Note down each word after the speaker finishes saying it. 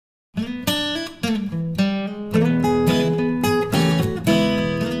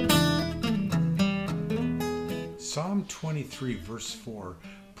23 verse 4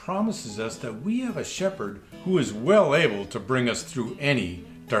 promises us that we have a shepherd who is well able to bring us through any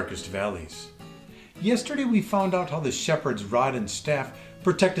darkest valleys. Yesterday we found out how the shepherd's rod and staff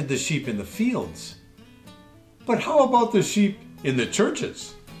protected the sheep in the fields. But how about the sheep in the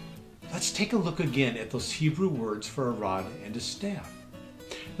churches? Let's take a look again at those Hebrew words for a rod and a staff.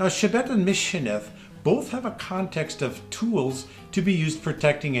 Now, Shebet and Misheneth both have a context of tools to be used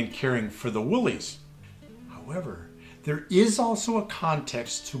protecting and caring for the woolies. However, there is also a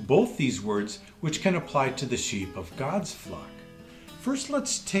context to both these words which can apply to the sheep of God's flock. First,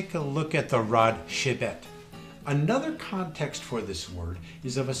 let's take a look at the rod Shebet. Another context for this word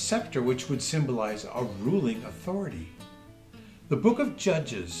is of a scepter which would symbolize a ruling authority. The book of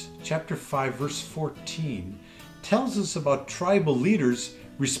Judges, chapter 5, verse 14, tells us about tribal leaders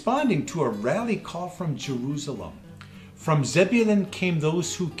responding to a rally call from Jerusalem. From Zebulun came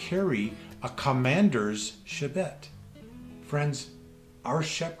those who carry a commander's Shebet. Friends, our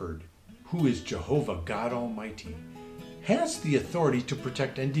shepherd, who is Jehovah God Almighty, has the authority to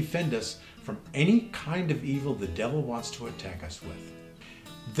protect and defend us from any kind of evil the devil wants to attack us with.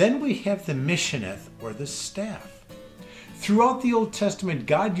 Then we have the Misheneth, or the staff. Throughout the Old Testament,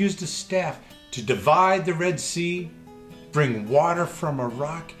 God used a staff to divide the Red Sea, bring water from a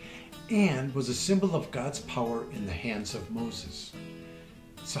rock, and was a symbol of God's power in the hands of Moses.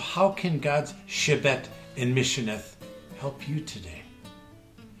 So how can God's Shebet and Misheneth help you today?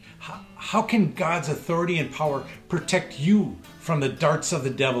 How can God's authority and power protect you from the darts of the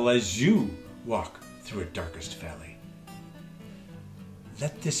devil as you walk through a darkest valley?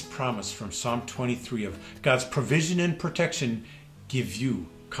 Let this promise from Psalm 23 of God's provision and protection give you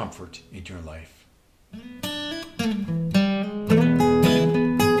comfort in your life.